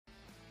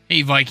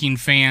Hey, Viking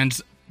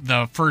fans,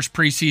 the first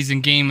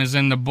preseason game is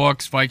in the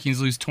books. Vikings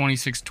lose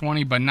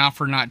 26-20, but not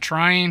for not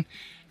trying.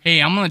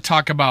 Hey, I'm going to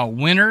talk about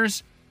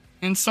winners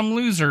and some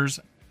losers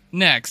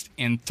next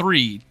in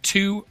 3,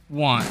 2,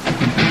 1.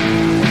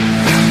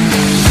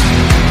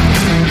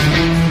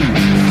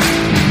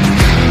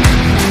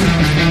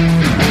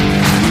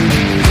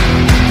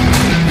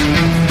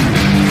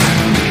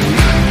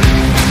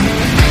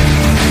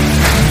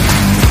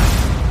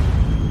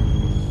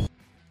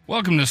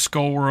 Welcome to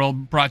Skull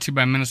World, brought to you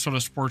by Minnesota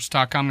Sports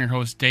Talk. I'm your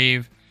host,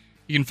 Dave.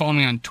 You can follow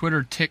me on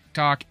Twitter,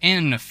 TikTok,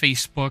 and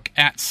Facebook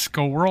at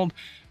Skull World.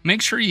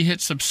 Make sure you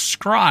hit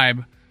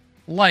subscribe,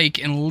 like,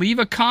 and leave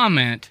a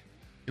comment.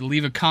 You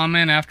leave a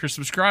comment after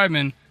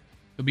subscribing,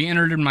 you'll be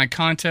entered in my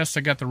contest.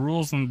 I got the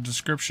rules in the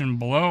description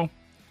below.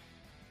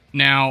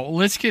 Now,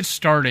 let's get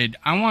started.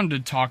 I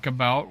wanted to talk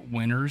about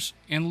winners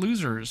and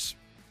losers.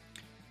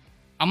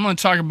 I'm going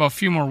to talk about a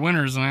few more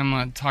winners than I'm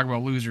going to talk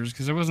about losers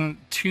because there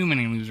wasn't too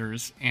many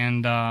losers.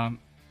 And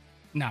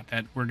not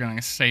that we're going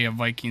to say a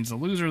Viking's a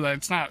loser.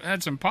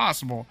 That's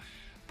impossible.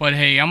 But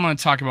hey, I'm going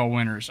to talk about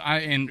winners.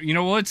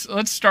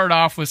 Let's start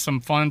off with some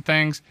fun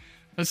things.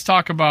 Let's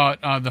talk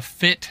about the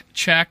fit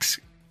checks.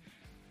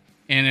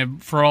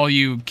 And for all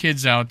you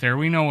kids out there,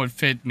 we know what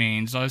fit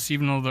means.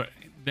 Even though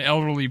the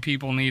elderly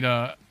people need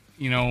to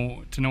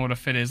know what a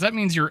fit is. That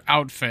means your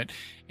outfit.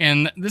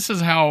 And this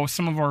is how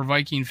some of our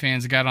Viking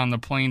fans got on the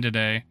plane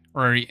today,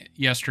 or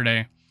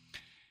yesterday.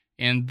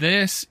 And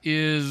this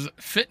is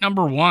fit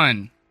number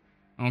 1.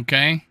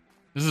 Okay?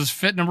 This is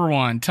fit number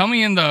 1. Tell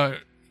me in the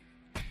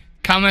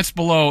comments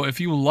below if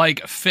you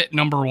like fit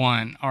number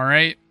 1. All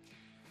right?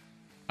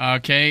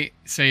 Okay.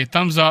 Say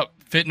thumbs up,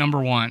 fit number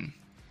 1.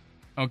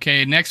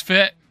 Okay, next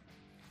fit.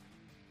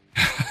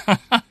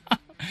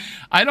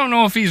 I don't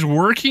know if he's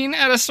working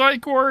at a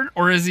psych ward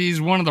or is he's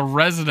one of the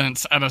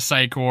residents at a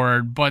psych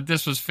ward, but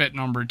this was fit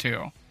number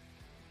 2.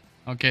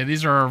 Okay,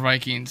 these are our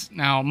Vikings.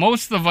 Now,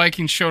 most of the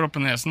Vikings showed up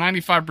in this.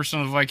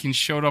 95% of the Vikings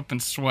showed up in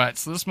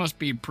sweats. So this must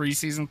be a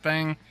preseason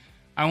thing.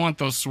 I want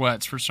those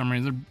sweats for some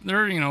reason.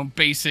 They're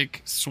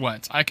basic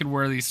sweats. I could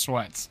wear these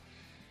sweats.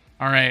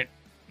 All right,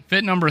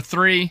 fit number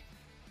 3.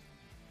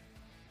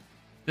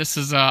 This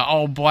is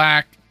all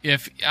black.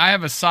 If I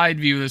have a side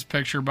view of this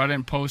picture, but I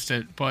didn't post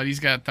it, but he's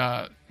got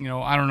the,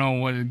 I don't know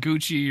what, a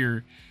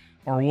Gucci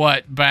or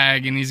what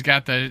bag, and he's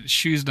got the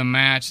shoes to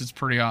match. It's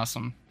pretty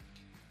awesome.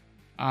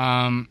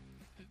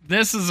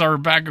 This is our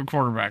backup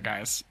quarterback,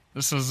 guys.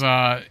 This is,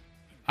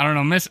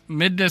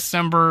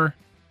 mid-December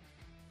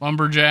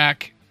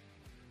lumberjack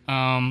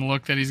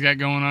look that he's got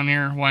going on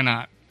here. Why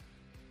not?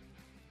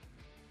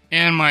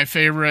 And my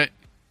favorite,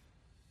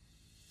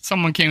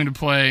 someone came to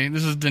play.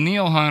 This is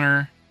Daniil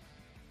Hunter.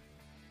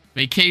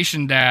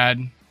 Vacation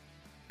dad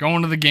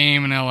going to the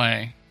game in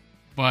LA.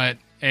 But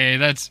hey,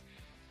 that's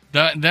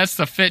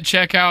the fit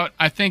checkout.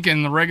 I think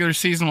in the regular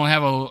season we'll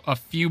have a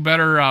few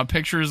better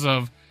pictures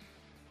of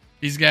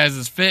these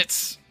guys'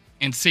 fits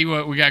and see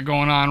what we got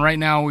going on. Right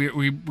now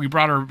we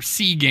brought our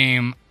C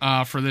game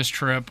for this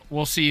trip.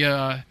 We'll see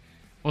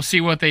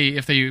what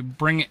if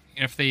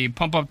they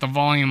pump up the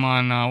volume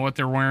on what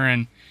they're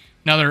wearing.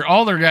 Now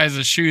all their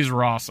guys' shoes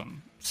were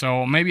awesome.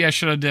 So maybe I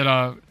should have did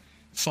a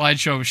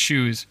slideshow of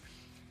shoes.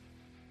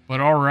 But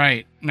all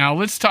right, now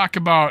let's talk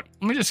about,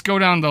 let me just go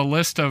down the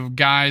list of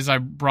guys I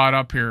brought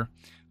up here.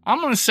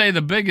 I'm going to say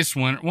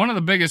one of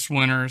the biggest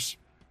winners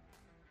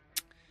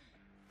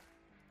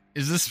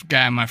is this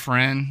guy, my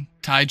friend,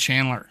 Ty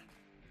Chandler.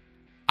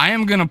 I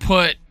am going to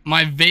put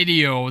my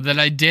video that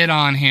I did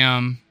on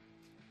him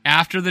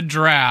after the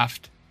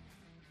draft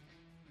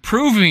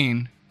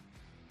proving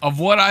of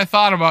what I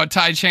thought about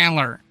Ty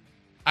Chandler.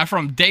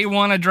 From day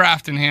one of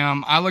drafting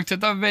him, I looked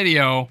at the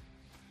video.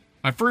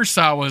 My first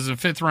thought was a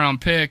 5th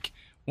round pick.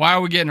 Why are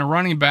we getting a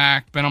running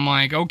back? But I'm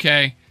like,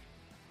 okay,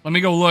 let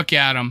me go look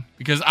at him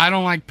because I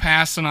don't like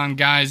passing on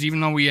guys, even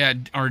though we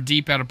are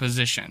deep at a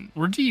position.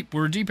 We're deep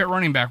at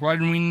running back. Why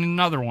didn't we need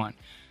another one?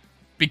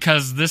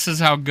 Because this is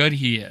how good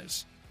he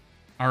is.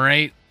 All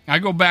right. I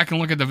go back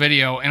and look at the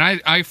video,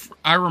 and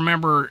I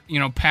remember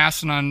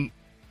passing on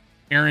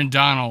Aaron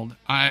Donald.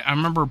 I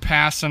remember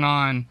passing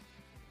on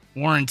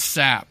Warren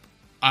Sapp.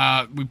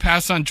 We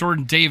passed on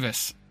Jordan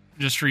Davis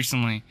just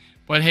recently.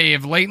 But hey,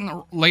 if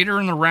later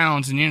in the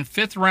rounds and you're in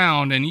 5th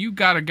round and you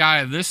got a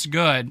guy this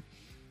good,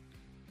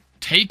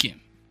 take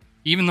him.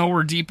 Even though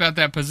we're deep at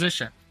that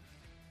position.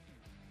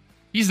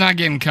 He's not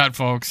getting cut,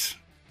 folks.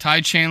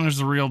 Ty Chandler's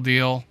the real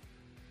deal.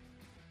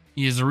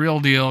 He is the real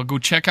deal. Go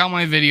check out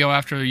my video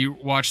after you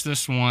watch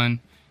this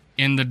one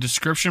in the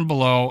description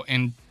below.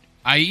 And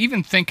I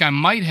even think I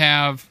might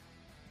have,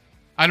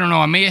 I don't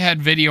know, I may have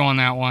had video on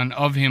that one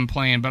of him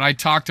playing. But I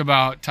talked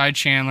about Ty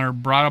Chandler,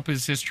 brought up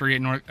his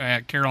history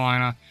at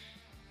Carolina.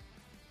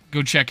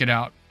 Go check it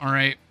out. All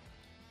right.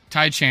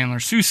 Ty Chandler.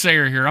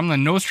 Soothsayer here. I'm the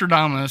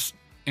Nostradamus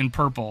in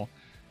purple.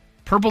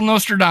 Purple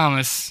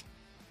Nostradamus.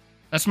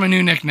 That's my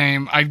new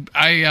nickname.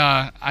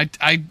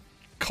 I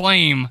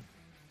claim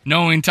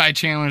knowing Ty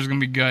Chandler is going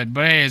to be good.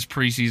 But hey, it's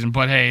preseason.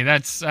 But hey,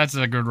 that's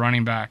a good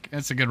running back.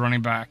 That's a good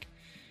running back.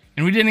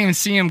 And we didn't even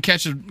see him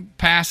catch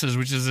passes,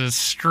 which is his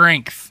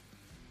strength.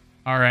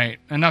 All right,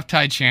 enough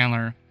Ty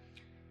Chandler.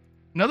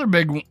 Another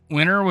big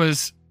winner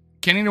was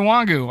Kenny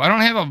Nwangu. I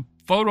don't have a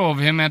photo of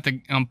him at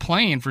the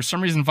plane. For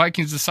some reason,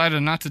 Vikings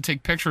decided not to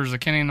take pictures of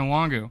Kenny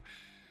Nwangu.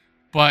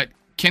 But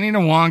Kenny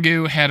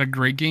Nwangu had a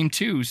great game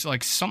too. So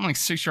something like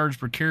 6 yards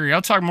per carry.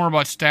 I'll talk more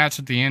about stats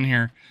at the end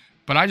here,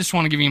 but I just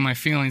want to give you my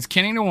feelings.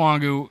 Kenny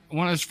Nwangu,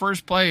 one of his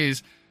first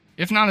plays,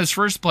 if not his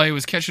first play,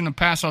 was catching a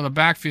pass out of the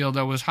backfield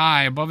that was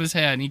high above his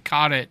head, and he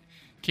caught it,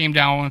 came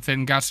down with it,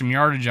 and got some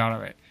yardage out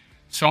of it.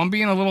 So I'm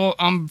feeling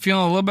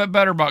a little bit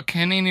better about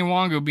Kenny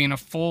Nwangu being a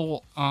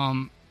full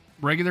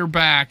regular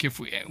back if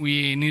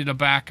we needed a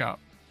backup.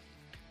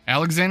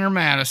 Alexander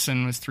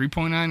Madison was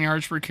 3.9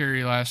 yards per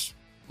carry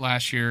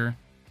last year.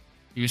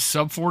 He was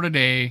sub 4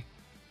 today.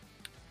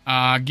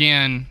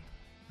 Again,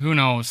 who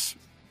knows?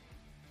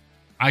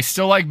 I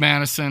still like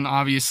Madison,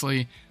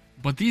 obviously,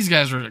 but these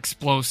guys are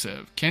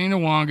explosive. Kenny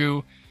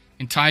Nwangu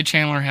and Ty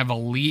Chandler have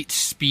elite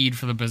speed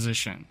for the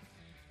position.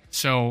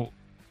 So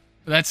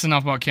that's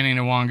enough about Kenny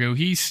Nwangu.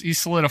 He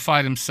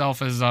solidified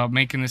himself as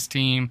making this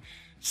team,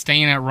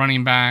 staying at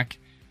running back.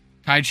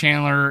 Ty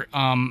Chandler,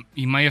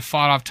 he may have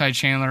fought off Ty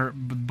Chandler,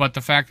 but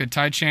the fact that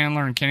Ty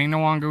Chandler and Kenny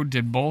Nwangu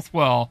did both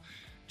well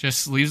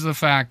just leaves the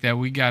fact that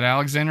we got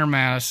Alexander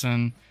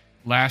Madison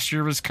last year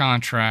of his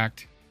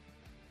contract.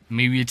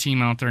 Maybe a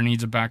team out there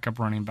needs a backup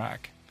running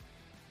back.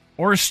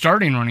 Or a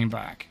starting running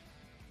back,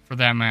 for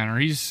that matter.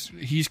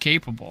 He's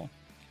capable.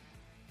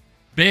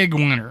 Big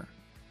winner.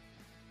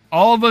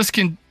 All of us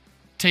can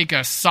take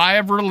a sigh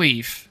of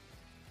relief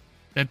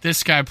that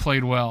this guy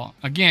played well.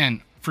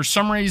 Again, for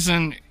some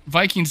reason,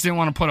 Vikings didn't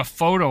want to put a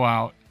photo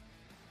out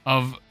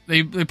of...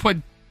 They put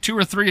 2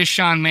 or 3 of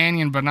Sean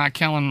Mannion, but not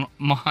Kellen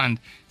Mond.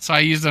 So I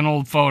used an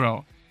old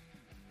photo.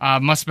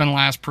 Must have been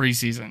last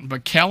preseason.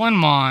 But Kellen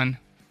Mond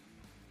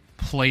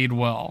played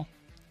well.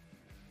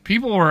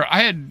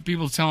 I had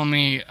people telling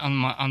me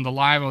on the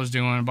live I was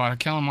doing about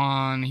Kellen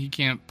Mond, he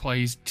can't play,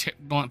 he's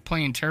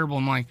playing terrible.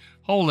 I'm like,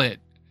 hold it.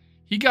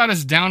 He got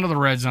us down to the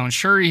red zone.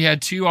 Sure, he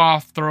had 2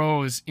 off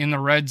throws in the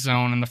red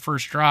zone in the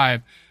first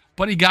drive,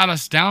 but he got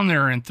us down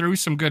there and threw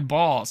some good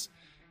balls.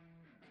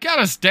 Got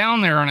us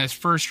down there on his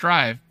first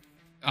drive,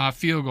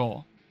 field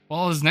goal.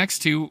 Well, his next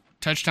 2,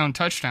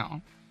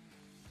 touchdown.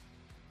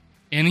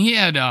 And he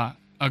had a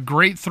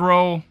great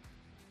throw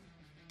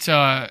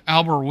to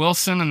Albert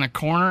Wilson in the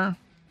corner.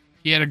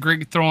 He had a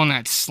great throw on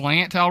that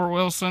slant to Albert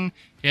Wilson.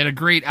 He had a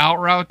great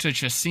out route to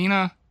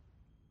Chesina.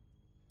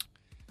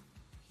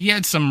 He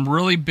had some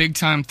really big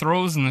time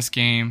throws in this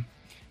game.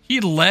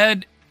 I'm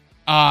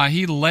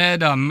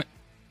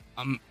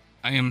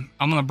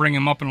going to bring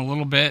him up in a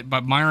little bit,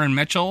 but Myron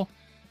Mitchell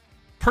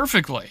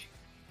perfectly.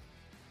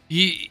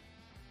 He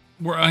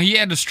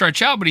had to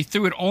stretch out, but he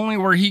threw it only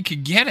where he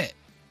could get it.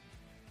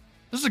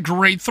 This is a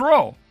great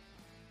throw.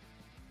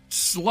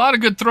 It's a lot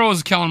of good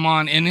throws, Kellen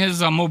Mond, and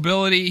his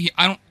mobility.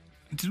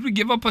 Did we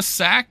give up a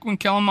sack when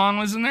Kellen Mond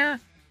was in there?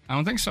 I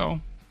don't think so.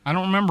 I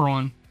don't remember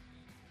one.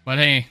 But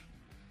hey,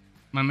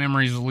 my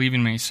memories are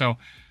leaving me. So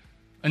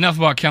enough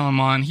about Kellen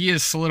Mond. He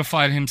has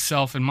solidified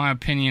himself, in my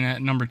opinion,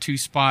 at number 2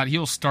 spot.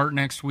 He'll start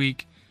next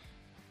week.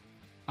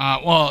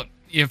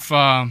 If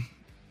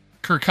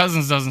Kirk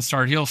Cousins doesn't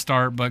start, he'll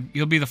start, but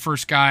he'll be the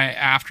first guy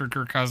after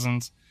Kirk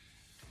Cousins.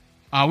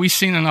 We've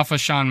seen enough of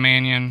Sean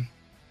Mannion.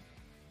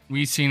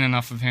 We've seen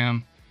enough of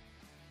him.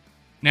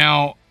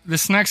 Now,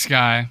 this next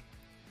guy,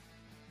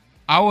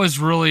 I was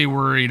really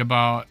worried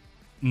about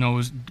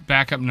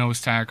backup nose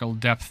tackle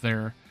depth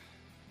there.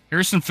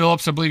 Harrison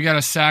Phillips, I believe, got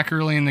a sack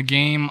early in the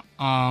game,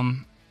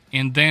 and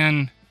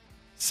then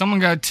someone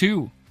got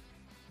 2.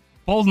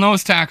 Both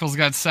nose tackles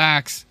got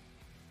sacks,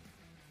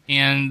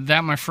 and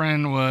that, my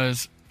friend,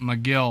 was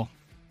McGill.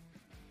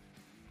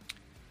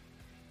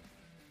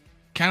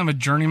 Kind of a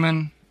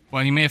journeyman.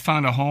 Well, he may have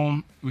found a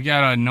home. We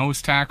got a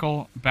nose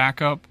tackle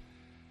backup.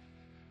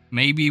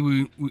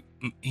 Maybe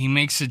he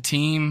makes a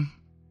team.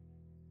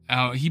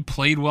 He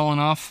played well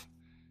enough.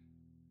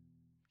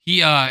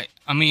 He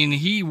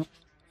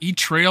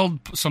trailed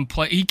some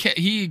play.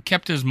 He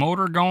kept his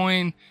motor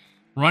going,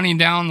 running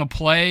down the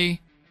play.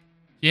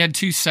 He had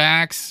 2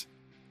 sacks.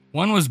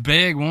 One was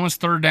big. One was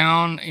third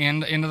down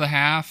and into the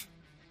half.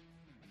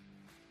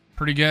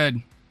 Pretty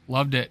good.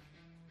 Loved it.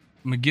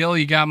 McGill,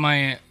 you got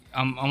my...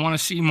 I want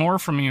to see more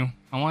from you.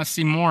 I want to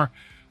see more.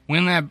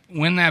 Win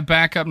that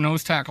backup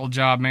nose tackle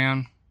job,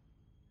 man.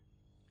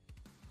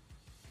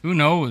 Who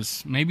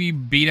knows? Maybe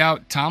beat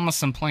out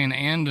Tomlinson playing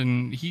end,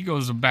 and he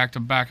goes back to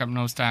backup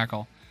nose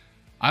tackle.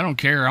 I don't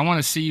care. I want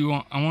to see you.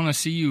 I want to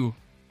see you.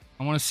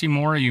 I want to see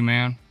more of you,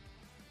 man.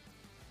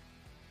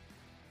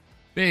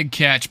 Big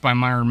catch by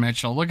Myron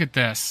Mitchell. Look at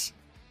this.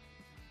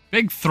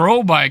 Big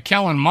throw by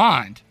Kellen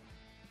Mond.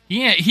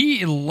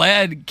 He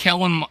led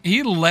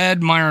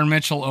Myron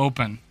Mitchell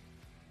open.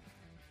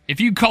 If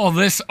you call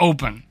this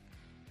open,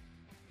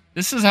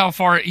 this is how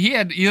far he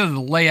had either to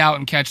lay out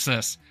and catch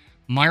this.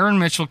 Myron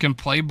Mitchell can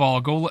play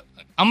ball.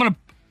 I'm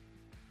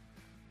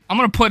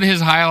gonna put his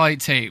highlight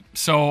tape.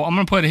 So I'm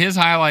gonna put his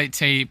highlight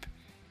tape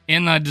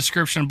in the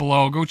description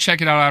below. Go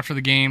check it out after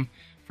the game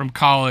from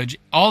college.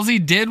 All he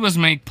did was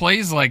make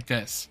plays like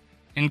this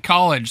in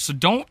college. So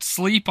don't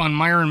sleep on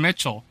Myron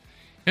Mitchell.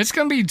 It's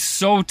going to be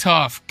so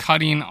tough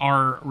cutting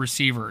our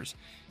receivers.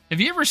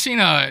 Have you ever seen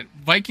a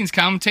Vikings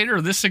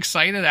commentator this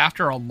excited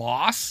after a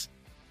loss?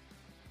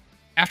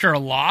 After a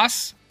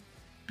loss?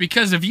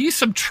 Because if you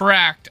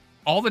subtract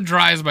all the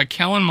drives by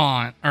Kellen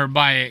Mond or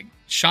by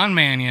Sean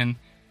Mannion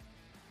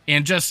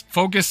and just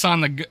focus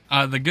on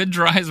the good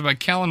drives by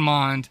Kellen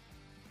Mond,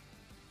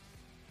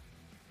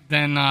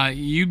 then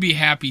you'd be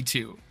happy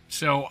too.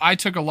 So I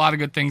took a lot of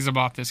good things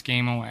about this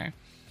game away.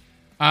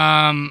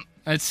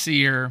 Let's see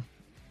here.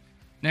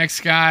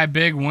 Next guy,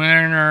 big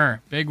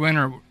winner. Big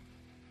winner.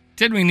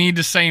 Did we need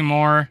to say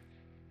more?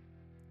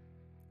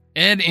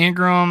 Ed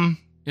Ingram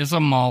is a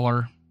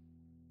mauler.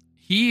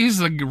 He's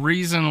the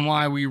reason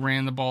why we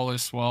ran the ball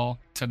this well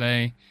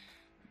today.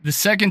 The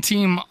second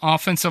team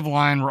offensive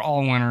line were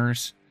all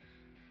winners.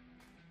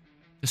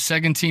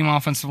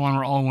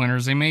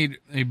 They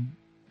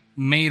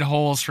made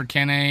holes for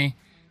Kenny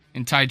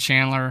and Ty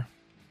Chandler.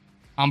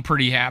 I'm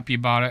pretty happy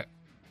about it.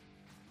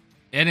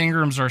 Ed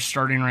Ingram's our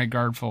starting right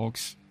guard,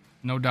 folks.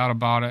 No doubt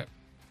about it.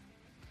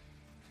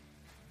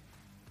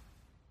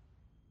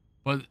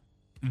 But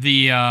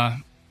the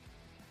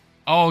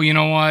oh, you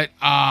know what?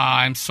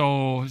 I'm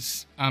so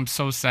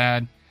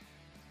sad.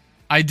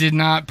 I did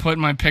not put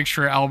my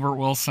picture of Albert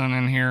Wilson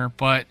in here,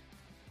 but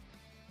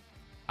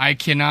I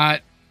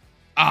cannot.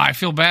 I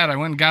feel bad. I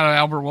went and got an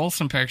Albert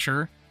Wilson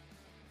picture.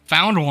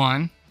 Found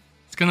one.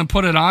 It's going to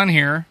put it on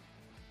here.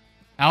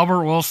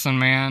 Albert Wilson,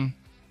 man.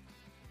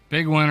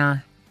 Big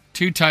winner.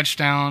 2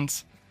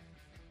 touchdowns.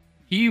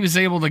 He was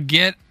able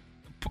to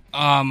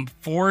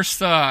force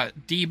the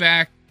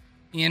D-back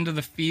into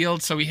the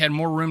field, so he had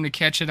more room to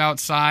catch it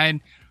outside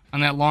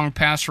on that long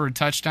pass for a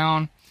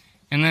touchdown.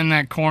 And then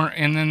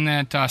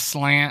that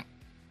slant.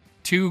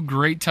 2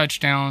 great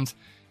touchdowns.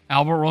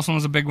 Albert Wilson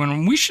was a big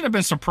winner. We should have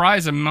been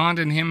surprised if Mond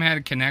and him had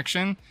a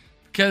connection,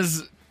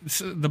 because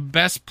the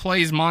best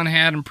plays Mond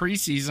had in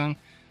preseason,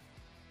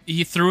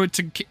 he threw it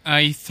to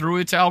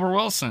Albert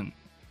Wilson.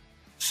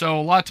 So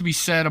a lot to be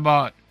said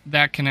about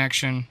that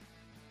connection.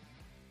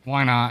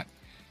 Why not?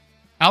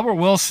 Albert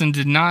Wilson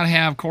did not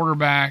have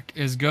quarterback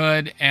as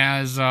good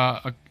as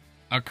a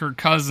Kirk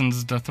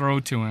Cousins to throw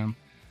to him.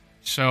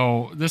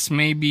 So this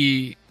may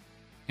be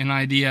an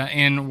idea,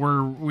 and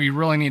we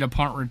really need a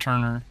punt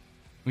returner.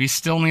 We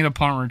still need a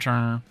punt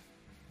returner.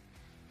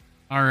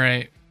 All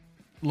right.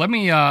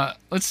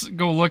 Let's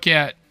go look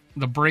at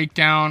the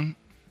breakdown.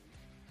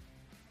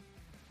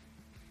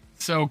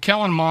 So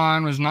Kellen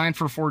Mond was 9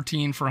 for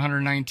 14 for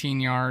 119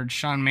 yards.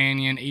 Sean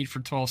Mannion 8 for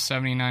 12,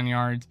 79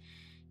 yards.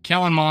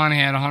 Kellen Mond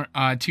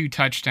had 2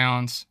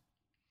 touchdowns.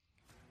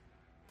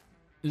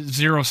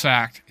 0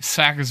 sacked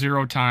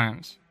 0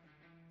 times.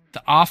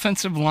 The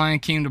offensive line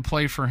came to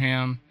play for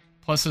him,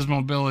 plus his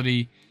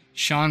mobility.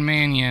 Sean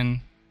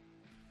Mannion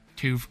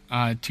 2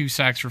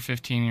 sacks for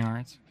 15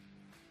 yards.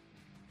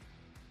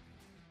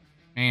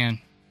 Man.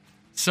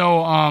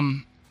 So,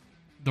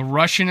 the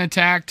rushing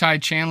attack, Ty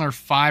Chandler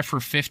 5 for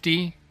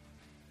 50.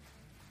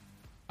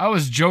 I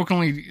was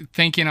jokingly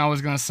thinking I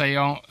was going to say,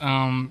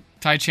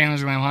 Ty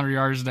Chandler's going to have 100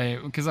 yards today,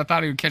 because I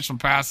thought he would catch some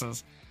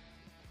passes.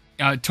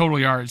 Total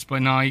yards,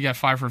 but no, he got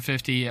 5 for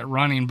 50 at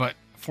running, but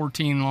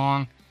 14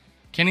 long.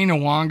 Kenny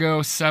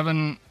Nwango,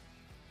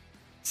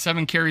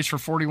 7 carries for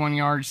 41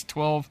 yards,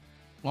 12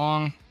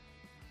 long.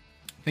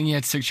 I think he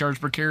had 6 yards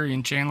per carry,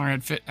 and Chandler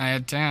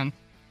had 10.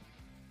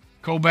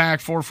 Koback,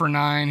 4 for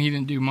 9. He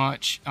didn't do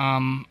much.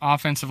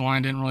 Offensive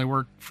line didn't really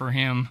work for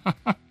him.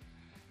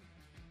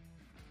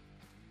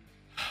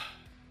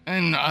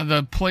 And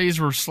the plays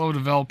were slow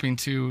developing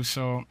too.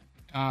 So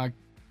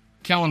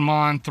Kellen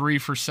Mond, 3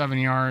 for 7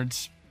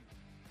 yards.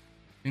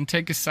 Didn't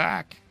take a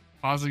sack.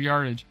 Positive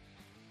yardage.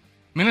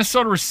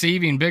 Minnesota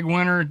receiving, big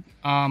winner.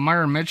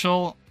 Myron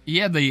Mitchell, he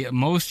had the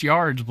most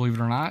yards, believe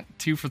it or not.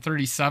 2 for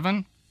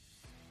 37.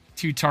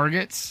 2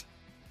 targets.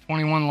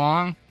 21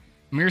 long.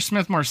 Amir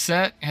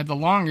Smith-Marset had the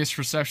longest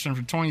reception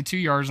for 22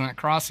 yards on that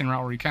crossing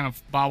route where he kind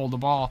of bobbled the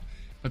ball.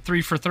 But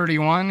 3 for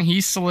 31. He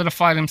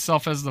solidified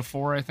himself as the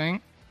 4, I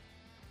think.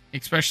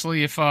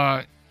 Especially if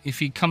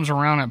he comes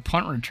around at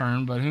punt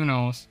return, but who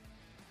knows.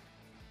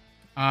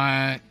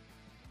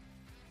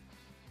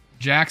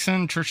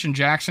 Tristan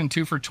Jackson,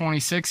 2 for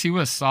 26. He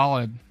was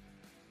solid.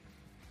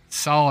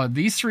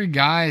 These 3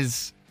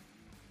 guys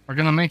are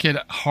going to make it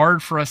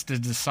hard for us to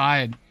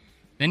decide.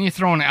 Then you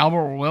throw in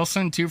Albert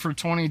Wilson, 2 for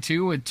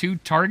 22 with 2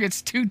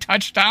 targets, 2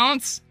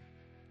 touchdowns.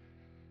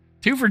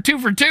 2 for 2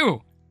 for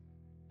 2.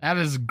 That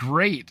is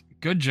great.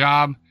 Good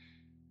job.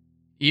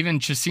 Even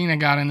Chesina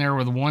got in there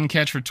with 1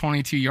 catch for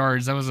 22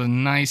 yards. That was a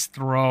nice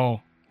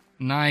throw.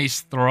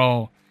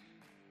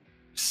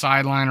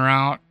 Sideline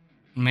route.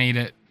 Made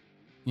it.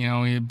 You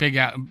know, a big,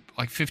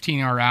 like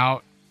 15-yard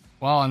out.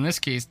 Well, in this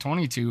case,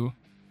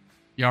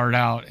 22-yard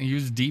out. He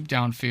was deep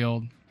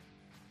downfield.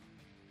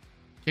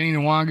 Kenny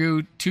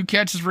Nwangu, 2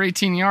 catches for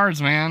 18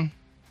 yards, man.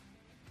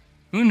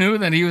 Who knew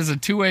that he was a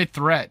two-way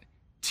threat?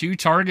 2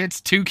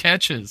 targets, 2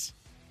 catches.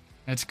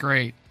 That's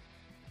great.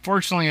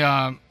 Fortunately,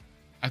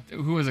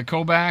 who was it?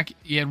 Kovac.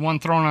 He had one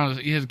thrown on.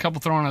 He had a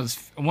couple thrown on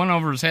one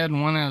over his head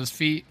and one at his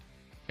feet.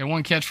 He had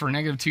one catch for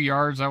 -2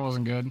 yards. That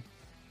wasn't good.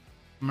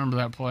 Remember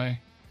that play.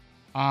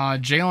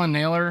 Jalen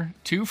Naylor,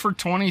 2 for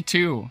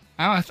 22.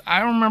 I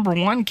don't remember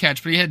one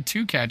catch, but he had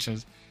 2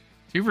 catches.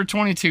 2 for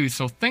 22.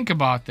 So think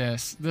about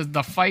this.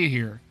 The fight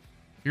here.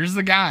 Here's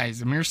the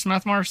guys. Amir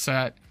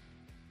Smith-Marset,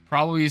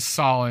 probably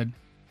solid.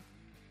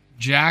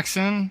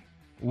 Jackson,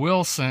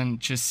 Wilson,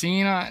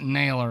 Chisena,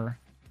 Naylor.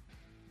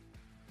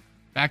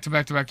 Back to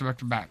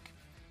back.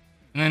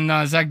 And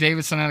then Zach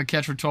Davidson had a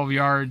catch for 12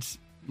 yards.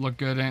 Looked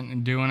good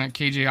in doing it.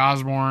 KJ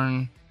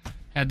Osborne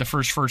had the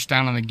first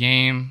down of the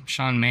game.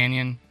 Sean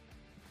Mannion.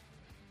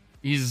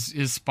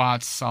 His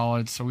spot's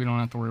solid, so we don't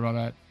have to worry about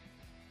that.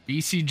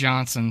 BC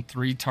Johnson,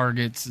 3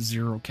 targets,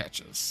 0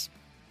 catches.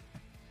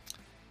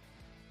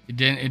 It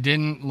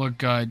didn't look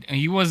good. And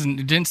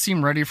it didn't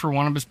seem ready for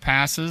one of his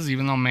passes,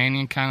 even though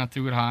Mannion kind of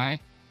threw it high.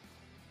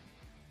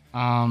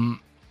 Mon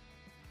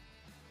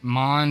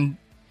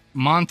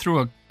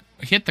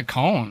hit the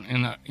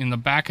cone in the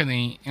back of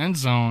the end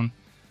zone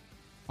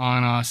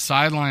on a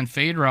sideline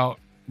fade route.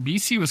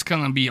 BC was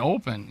going to be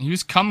open. He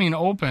was coming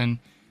open.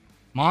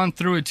 Mon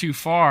threw it too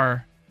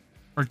far,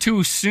 or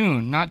too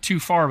soon. Not too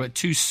far, but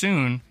too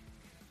soon.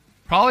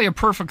 Probably a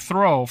perfect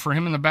throw for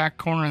him in the back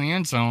corner of the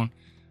end zone.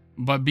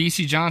 But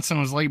BC Johnson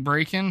was late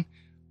breaking.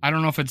 I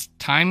don't know if it's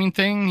timing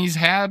thing he's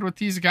had with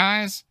these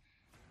guys,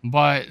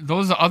 but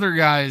those other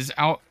guys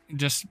out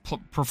just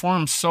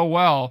performed so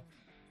well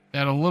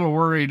that a little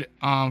worried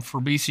for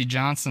BC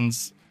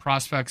Johnson's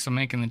prospects of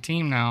making the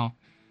team now.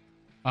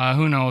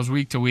 Who knows,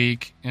 week to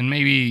week, and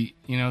maybe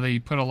they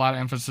put a lot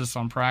of emphasis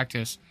on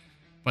practice,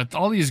 but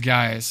all these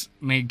guys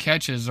made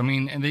catches. I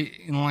mean, and they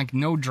like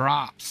no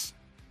drops.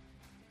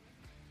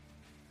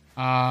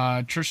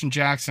 Tristan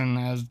Jackson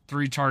has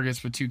 3 targets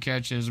but 2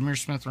 catches. Amir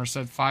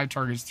Smith-Marset 5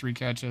 targets, 3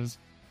 catches.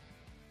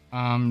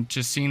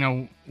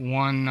 Chisena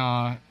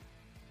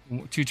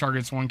 2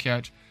 targets, 1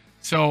 catch.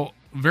 So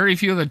very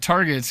few of the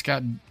targets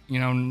got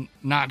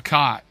not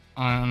caught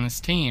on this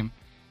team.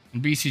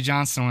 And BC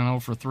Johnson went 0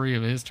 for 3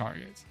 of his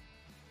targets.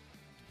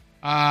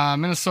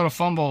 Minnesota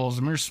fumbles.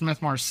 Amir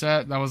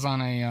Smith-Marset, that was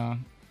on a...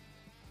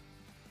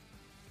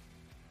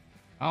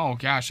 oh,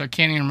 gosh, I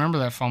can't even remember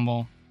that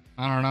fumble.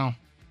 I don't know.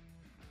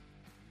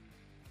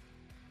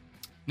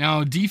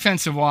 Now,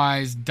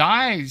 defensive-wise,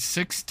 Dye,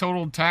 6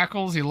 total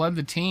tackles. He led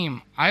the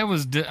team. I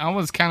was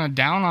kind of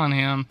down on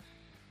him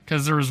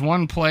because there was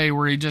one play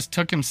where he just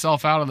took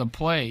himself out of the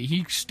play.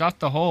 He stuffed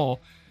the hole,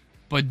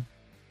 but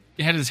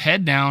had his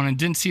head down and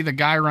didn't see the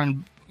guy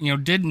run,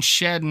 didn't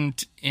shed and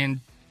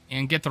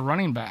get the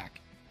running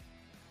back.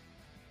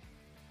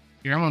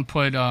 Here, I'm going to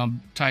put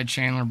Ty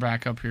Chandler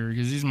back up here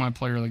because he's my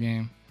player of the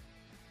game.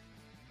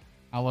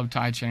 I love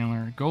Ty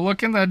Chandler. Go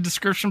look in the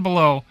description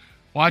below.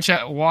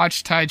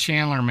 Watch Ty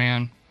Chandler,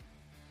 man.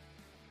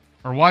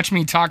 Or watch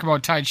me talk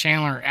about Ty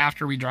Chandler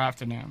after we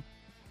drafted him.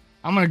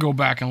 I'm going to go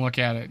back and look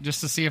at it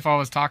just to see if I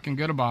was talking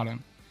good about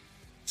him.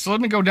 So let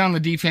me go down the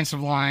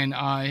defensive line,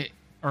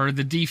 or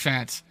the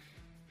defense.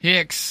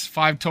 Hicks,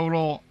 5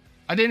 total.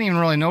 I didn't even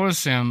really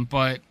notice him,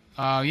 but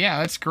yeah,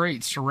 that's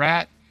great.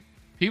 Surratt,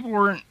 people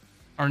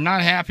are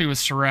not happy with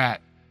Surratt.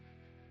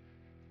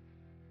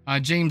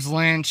 James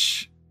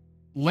Lynch,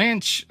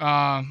 Brian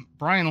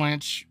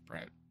Lynch.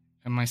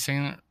 Am I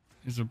saying it?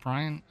 Is it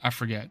Brian? I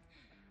forget.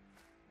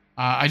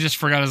 I just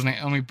forgot his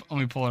name. Let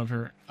me pull it up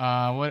here.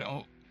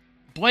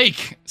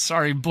 Blake.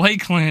 Sorry,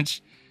 Blake Lynch.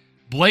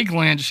 Blake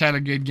Lynch had a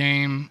good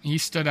game. He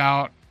stood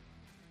out.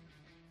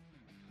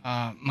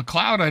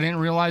 McLeod, I didn't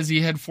realize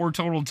he had 4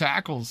 total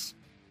tackles,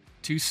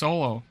 2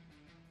 solo.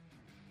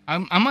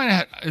 I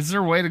might. Is there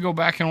a way to go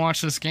back and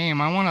watch this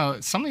game? I want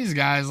to. Some of these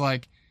guys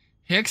like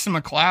Hicks and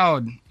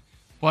McLeod,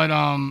 but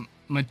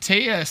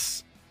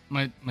Metellus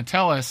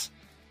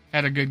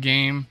had a good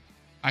game.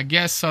 I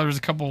guess there's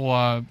a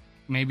couple.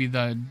 Maybe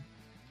there's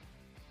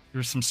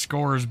some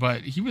scores,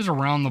 but he was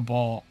around the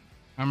ball.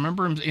 I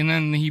remember him, and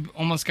then he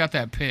almost got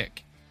that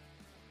pick.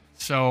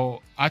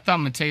 So I thought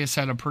Mateus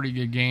had a pretty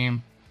good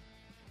game.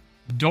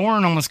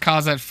 Dorn almost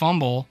caused that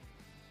fumble.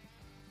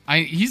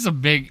 He's a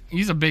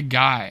big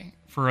guy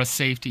for a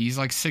safety. He's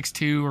like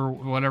 6'2" or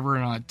whatever,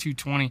 and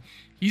 220.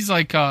 He's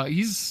like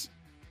he's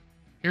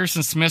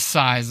Harrison Smith's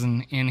size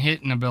and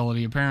hitting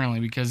ability apparently,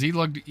 because he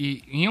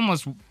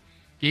almost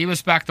gave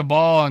us back the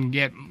ball and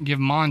give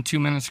Mon 2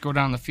 minutes to go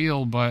down the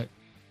field, but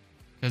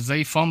because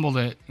they fumbled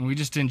it and we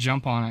just didn't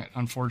jump on it,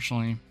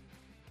 unfortunately.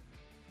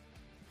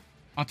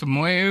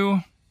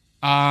 Atamoeu,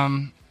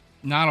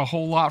 not a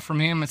whole lot from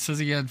him. It says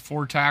he had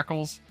 4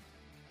 tackles,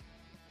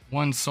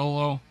 1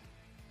 solo.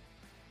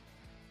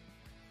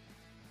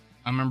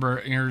 I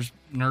remember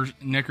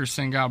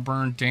Nickerson got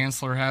burned.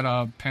 Dantzler had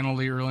a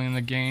penalty early in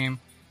the game.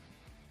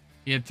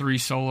 He had 3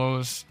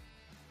 solos.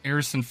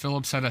 Harrison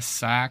Phillips had a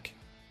sack.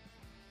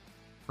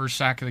 First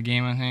sack of the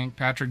game, I think.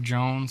 Patrick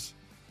Jones,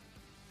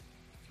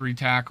 3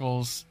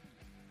 tackles.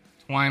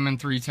 Twyman,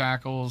 3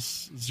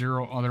 tackles.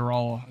 0. Oh, they're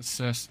all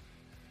assists.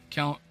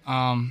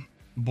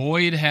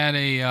 Boyd had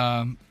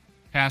a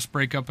pass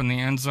breakup in the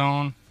end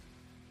zone.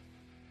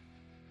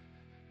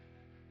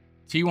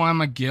 T.Y.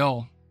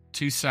 McGill,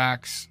 2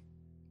 sacks,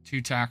 2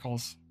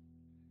 tackles.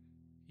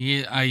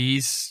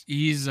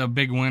 He's a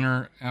big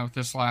winner out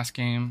this last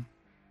game.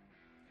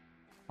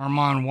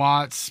 Armon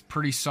Watts,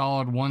 pretty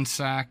solid, 1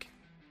 sack.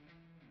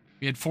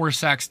 We had 4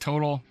 sacks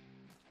total.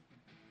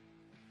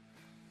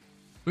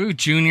 Boot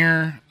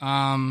Jr.,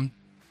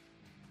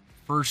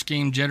 first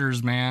game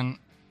jitters, man.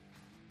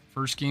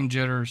 First game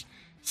jitters.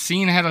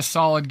 Scene had a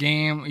solid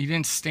game. He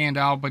didn't stand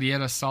out, but he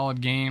had a solid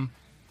game.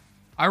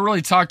 I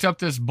really talked up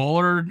this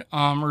Bullard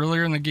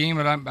earlier in the game,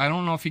 but I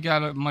don't know if he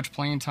got much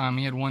playing time.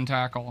 He had 1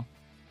 tackle.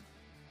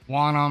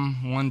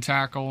 Wanham, 1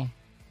 tackle.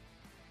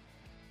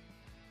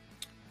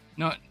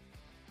 Not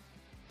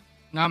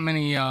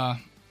many.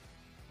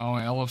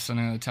 Ellison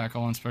had a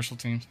tackle on special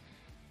teams.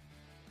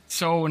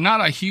 So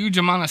not a huge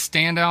amount of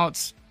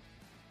standouts,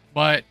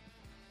 but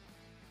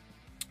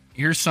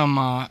here's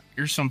some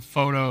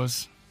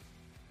photos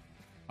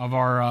of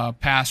our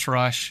pass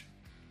rush.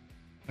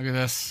 Look at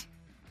this.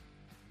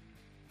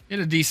 He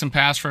had a decent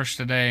pass rush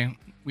today.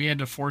 We had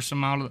to force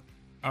him out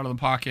of the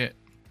pocket.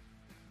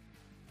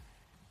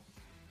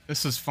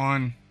 This is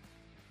fun.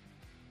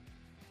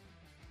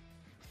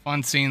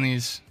 Fun seeing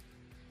these.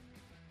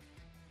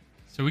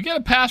 So we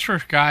got a pass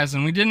rush, guys,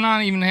 and we did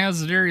not even have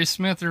Zadarius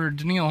Smith or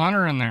Daniil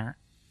Hunter in there.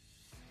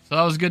 So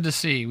that was good to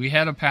see. We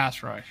had a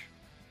pass rush.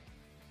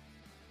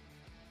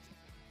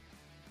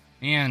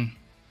 Man,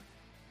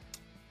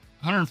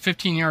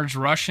 115 yards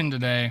rushing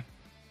today.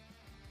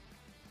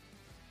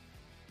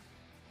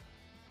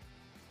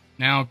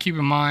 Now, keep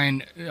in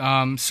mind,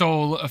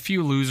 so a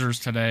few losers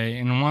today,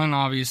 and one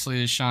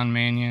obviously is Sean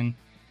Mannion.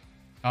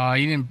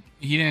 He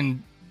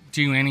didn't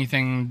do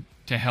anything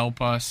to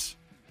help us.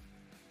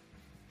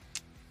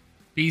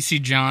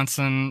 BC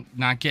Johnson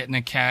not getting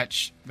a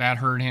catch, that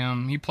hurt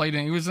him. He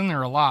was in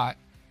there a lot.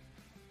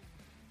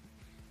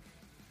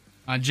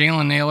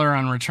 Jalen Naylor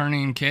on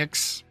returning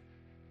kicks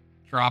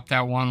dropped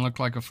that one,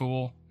 looked like a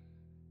fool,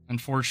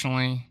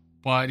 unfortunately,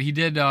 but he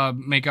did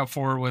make up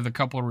for it with a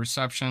couple of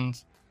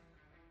receptions.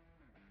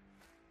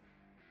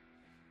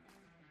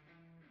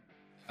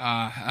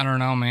 I don't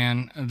know,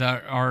 man.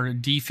 Our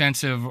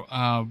defensive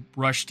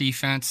rush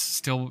defense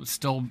still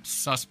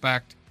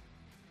suspect.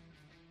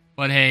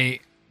 But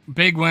hey,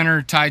 big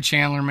winner, Ty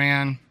Chandler,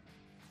 man.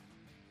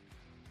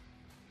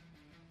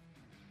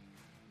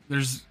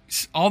 There's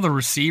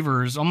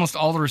almost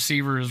all the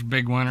receivers,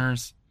 big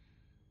winners.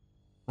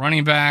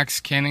 Running backs,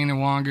 Kenny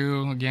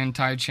Nwangu, again,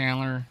 Ty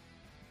Chandler.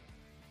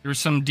 There's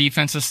some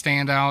defensive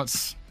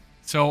standouts.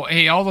 So,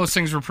 hey, all those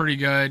things were pretty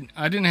good.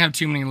 I didn't have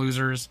too many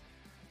losers.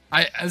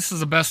 This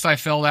is the best I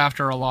felt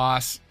after a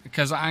loss,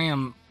 because I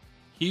am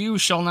he who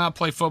shall not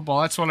play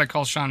football. That's what I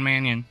call Sean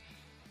Mannion.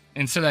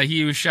 Instead of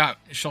he who shall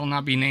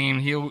not be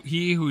named,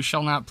 he who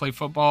shall not play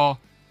football,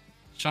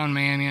 Sean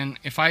Mannion.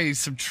 If I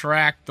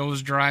subtract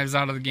those drives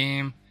out of the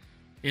game,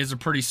 it is a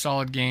pretty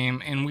solid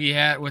game. And we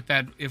had, with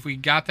that, if we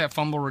got that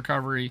fumble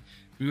recovery,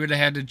 we would have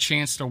had the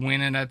chance to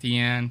win it at the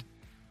end.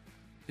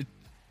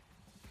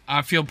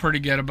 I feel pretty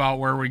good about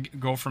where we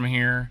go from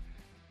here.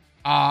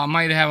 I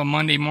might have a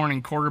Monday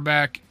morning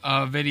quarterback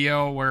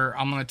video where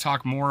I'm going to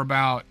talk more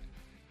about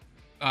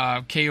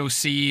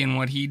KOC and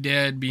what he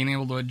did, being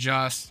able to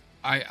adjust.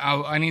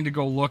 I need to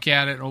go look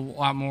at it a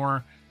lot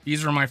more.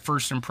 These are my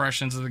first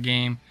impressions of the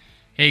game.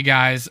 Hey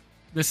guys,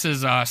 this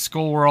is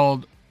Skull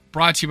World,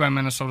 brought to you by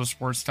Minnesota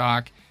Sports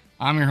Talk.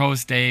 I'm your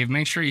host, Dave.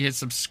 Make sure you hit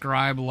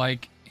subscribe,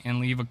 like, and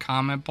leave a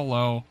comment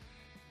below.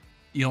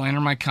 You'll enter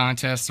my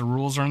contest. The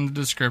rules are in the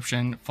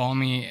description. Follow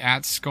me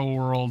at Skull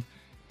World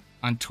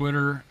on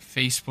Twitter,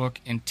 Facebook,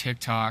 and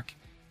TikTok.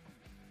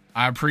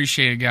 I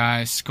appreciate it,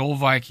 guys. Skull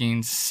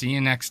Vikings. See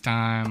you next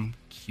time.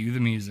 Cue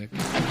the music.